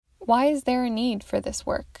Why is there a need for this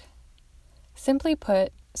work? Simply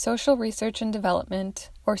put, social research and development,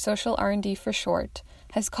 or social R&D for short,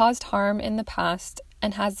 has caused harm in the past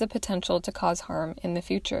and has the potential to cause harm in the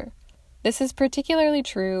future. This is particularly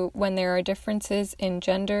true when there are differences in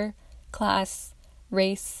gender, class,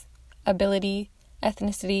 race, ability,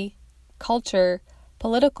 ethnicity, culture,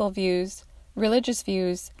 political views, religious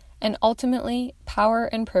views, and ultimately power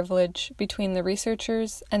and privilege between the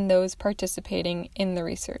researchers and those participating in the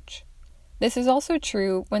research. This is also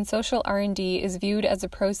true when social R&D is viewed as a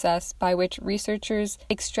process by which researchers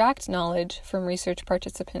extract knowledge from research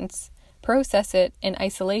participants, process it in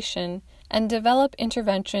isolation, and develop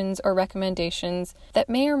interventions or recommendations that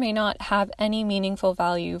may or may not have any meaningful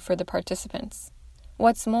value for the participants.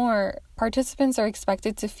 What's more, participants are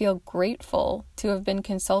expected to feel grateful to have been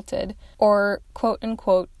consulted or,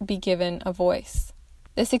 quote-unquote, be given a voice.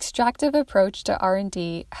 This extractive approach to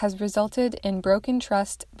R&D has resulted in broken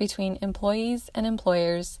trust between employees and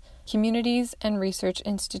employers, communities and research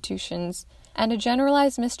institutions, and a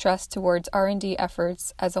generalized mistrust towards R&D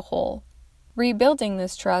efforts as a whole. Rebuilding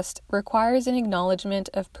this trust requires an acknowledgement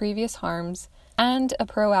of previous harms and a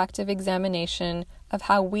proactive examination of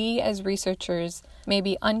how we as researchers may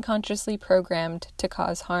be unconsciously programmed to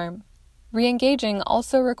cause harm. Re-engaging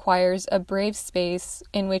also requires a brave space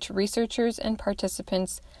in which researchers and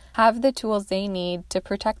participants have the tools they need to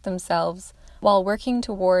protect themselves while working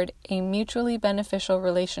toward a mutually beneficial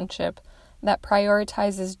relationship that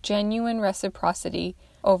prioritizes genuine reciprocity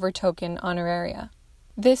over token honoraria.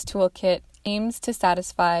 This toolkit aims to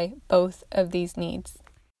satisfy both of these needs.